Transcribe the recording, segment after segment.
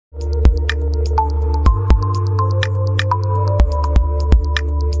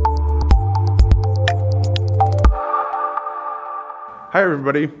Hi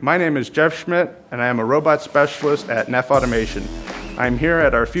everybody, my name is Jeff Schmidt and I am a robot specialist at NEFF Automation. I'm here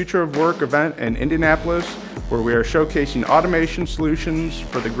at our Future of Work event in Indianapolis where we are showcasing automation solutions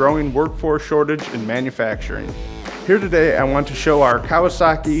for the growing workforce shortage in manufacturing. Here today I want to show our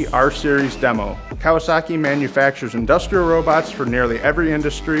Kawasaki R Series demo. Kawasaki manufactures industrial robots for nearly every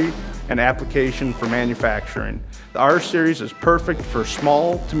industry and application for manufacturing. The R Series is perfect for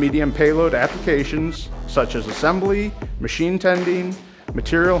small to medium payload applications such as assembly, machine tending,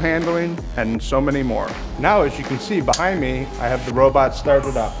 material handling, and so many more. Now, as you can see behind me, I have the robot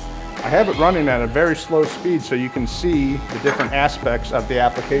started up. I have it running at a very slow speed so you can see the different aspects of the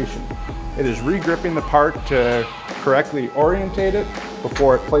application. It is re-gripping the part to correctly orientate it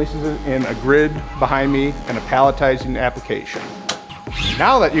before it places it in a grid behind me in a palletizing application.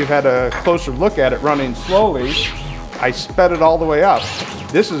 Now that you've had a closer look at it running slowly, I sped it all the way up.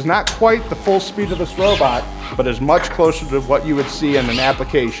 This is not quite the full speed of this robot, but is much closer to what you would see in an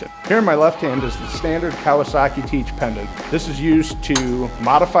application. Here in my left hand is the standard Kawasaki Teach pendant. This is used to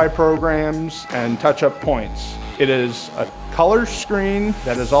modify programs and touch up points. It is a color screen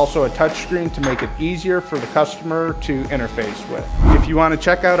that is also a touch screen to make it easier for the customer to interface with. If you want to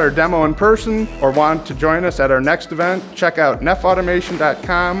check out our demo in person or want to join us at our next event, check out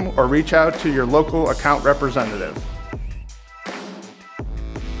neffautomation.com or reach out to your local account representative.